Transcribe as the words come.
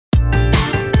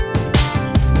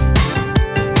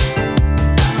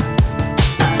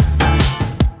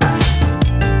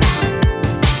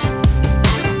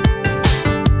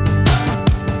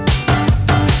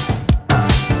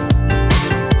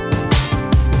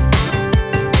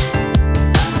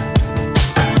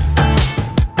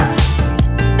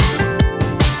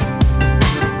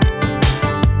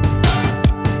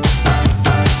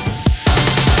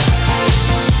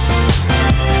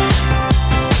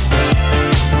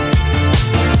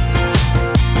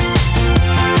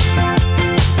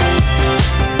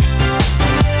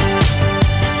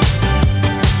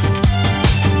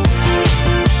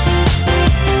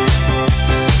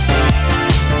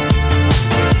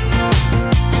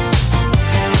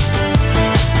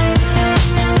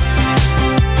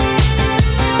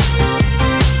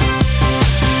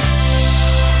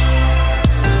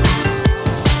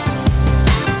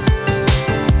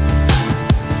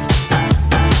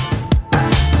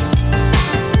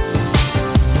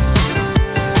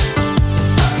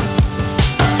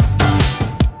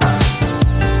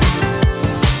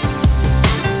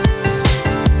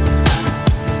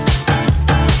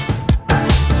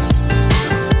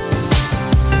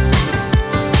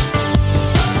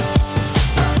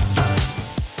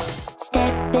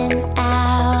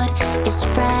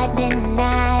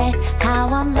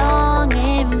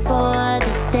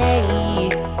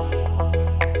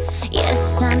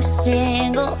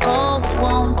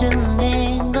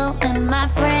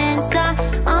once are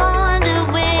on the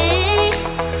way.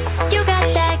 You got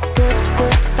that good,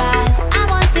 good vibe. I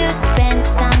want to spend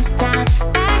some time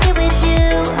back here with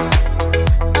you.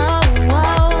 Oh,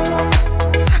 whoa.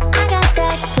 I got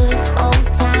that good old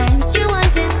times. You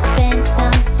want to spend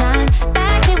some time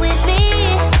back here with me.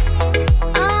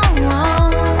 Oh,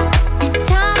 whoa. And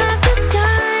time after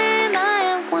time, I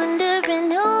am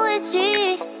wondering who is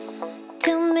she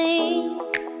to me.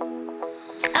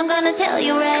 I'm gonna tell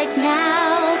you right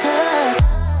now, 'cause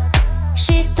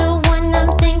she's the one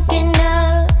I'm thinking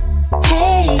of.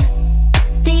 Hey,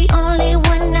 the only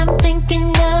one I'm thinking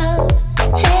of.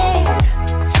 Hey,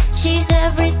 she's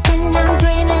everything I'm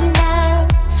dreaming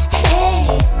of.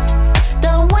 Hey,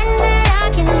 the one that I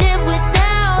can live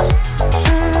without.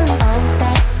 Oh,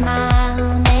 that smile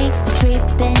makes me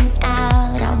tripping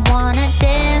out. I wanna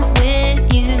dance with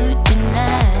you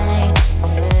tonight.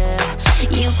 Yeah,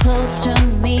 you close to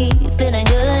me, feeling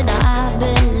good. I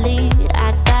believe I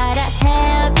gotta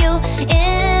have you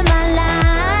in my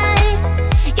life.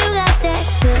 You got that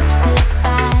good, good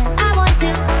vibe. I want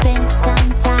to spend some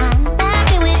time back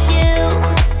here with you.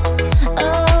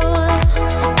 Oh,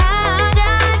 I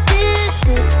got this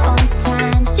good old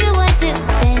times. You want to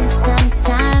spend some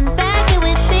time back here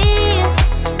with me.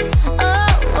 Oh,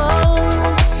 oh,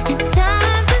 and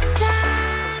time after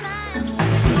time.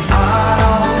 I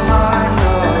don't mind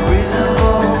the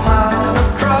reasonable amount of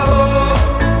trouble,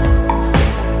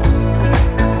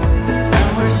 and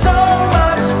we're so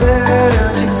much better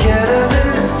together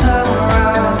this time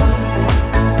around.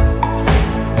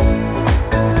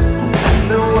 And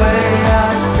the way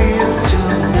I feel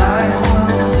tonight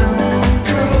will soon be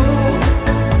true.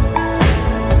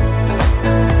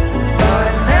 But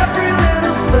in every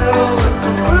little cell, the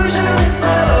conclusion is I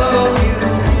love you.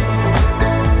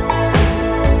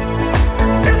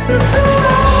 Is this the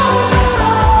love that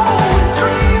I always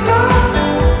dreamed of?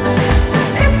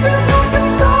 It feels like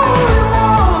it's all we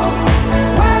want.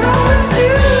 When I'm with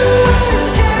you, I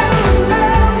just can't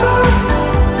remember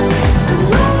the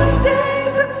lonely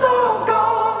days. It's all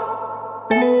gone.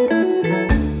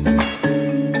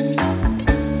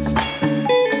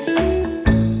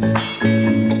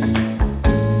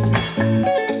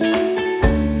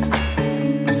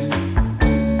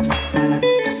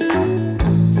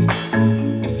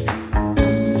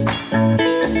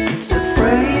 It's a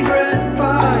fragrant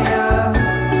fire,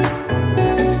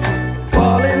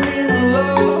 falling in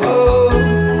love,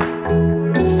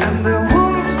 and the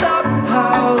wolves stop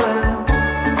howling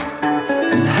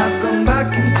and have gone back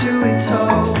into its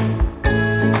hole.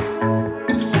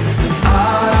 I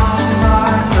don't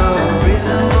mind the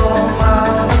reasonable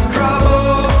amount of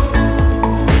trouble,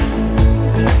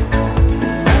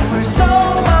 and we're so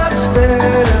much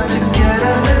better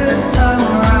together this time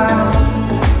around.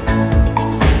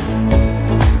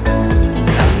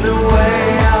 And the way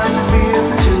I feel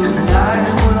tonight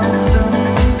will soon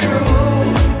be true.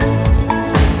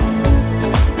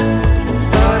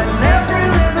 But in every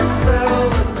little cell,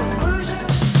 the conclusion.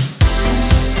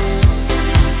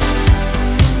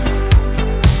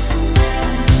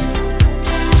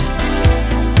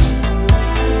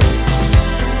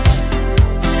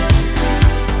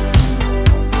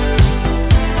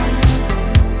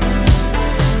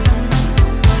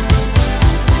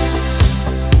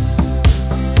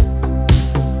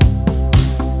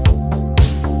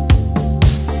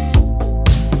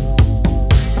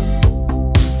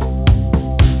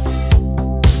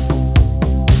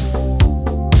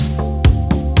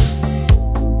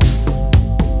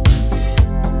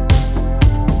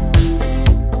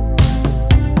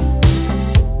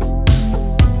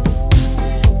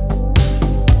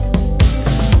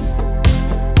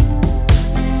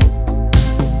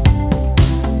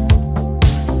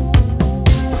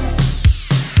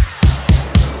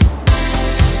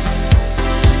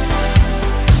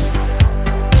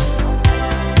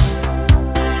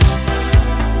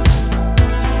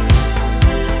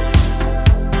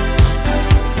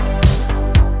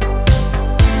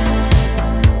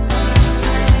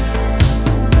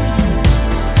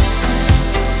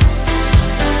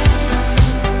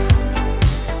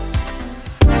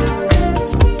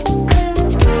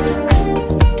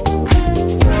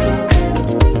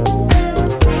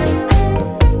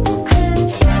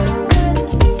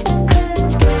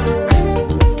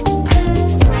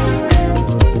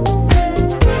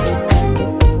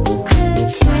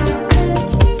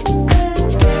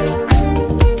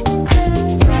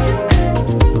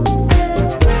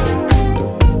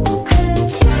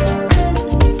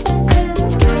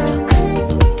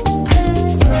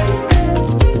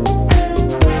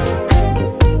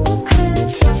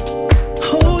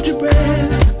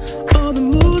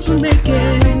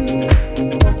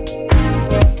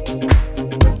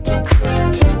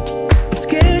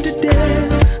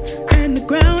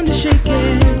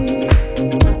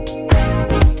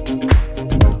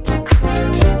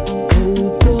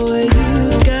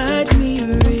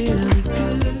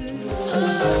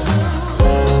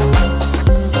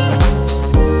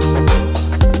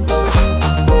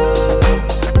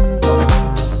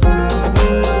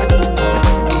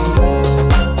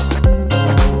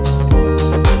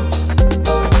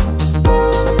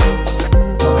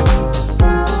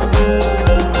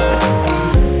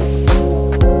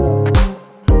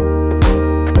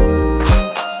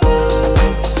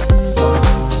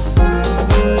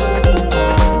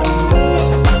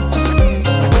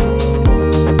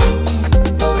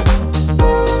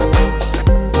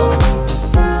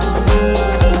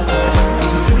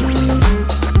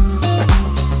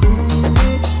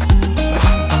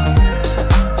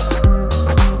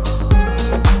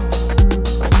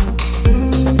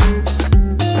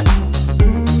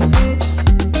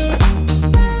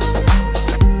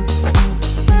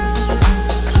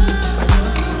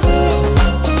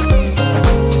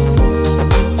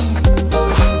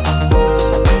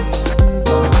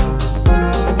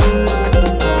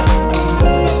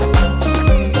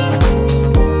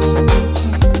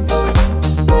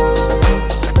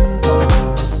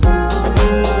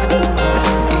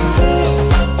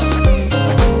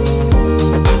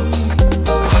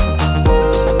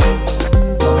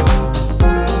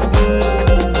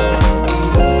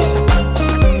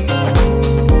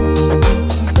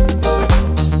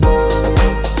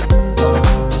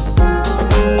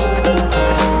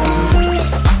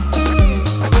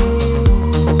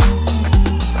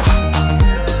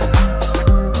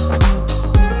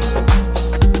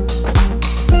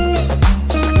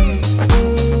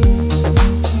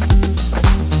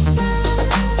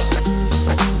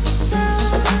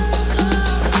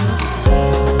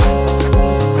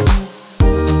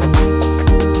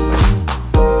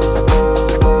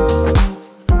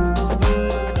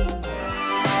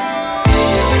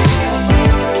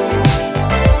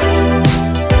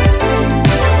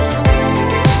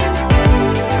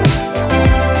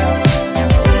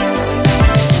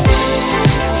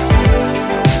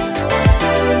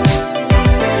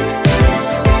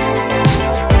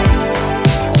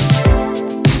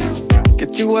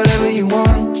 whatever you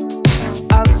want.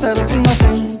 I'll settle for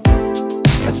nothing,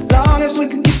 as long as we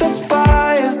can keep the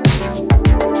fire.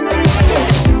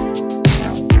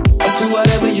 I'll do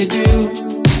whatever you do,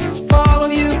 follow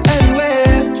you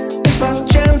anywhere, if our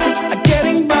chances are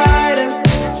getting brighter.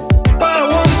 But I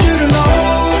want you to know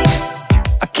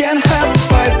I can't help but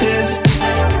fight this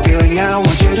feeling. I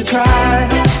want you to try.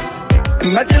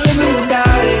 Imagine living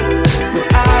without it,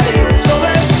 without it. So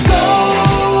let's go.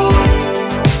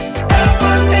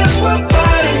 Heaven is worth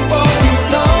fighting for, you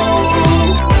know.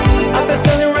 I'll be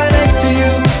standing right next to you,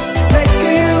 next to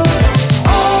you.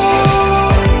 Oh,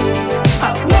 I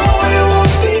know it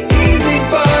won't be easy,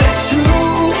 but it's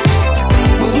true.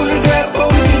 We will regret what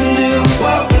we didn't do,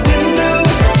 what we didn't do,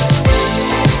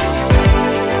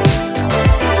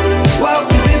 what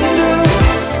we didn't do.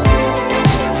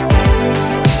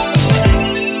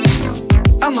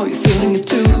 I know you're feeling it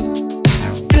too.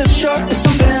 This short is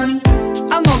something.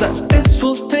 I know that this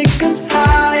will take us high.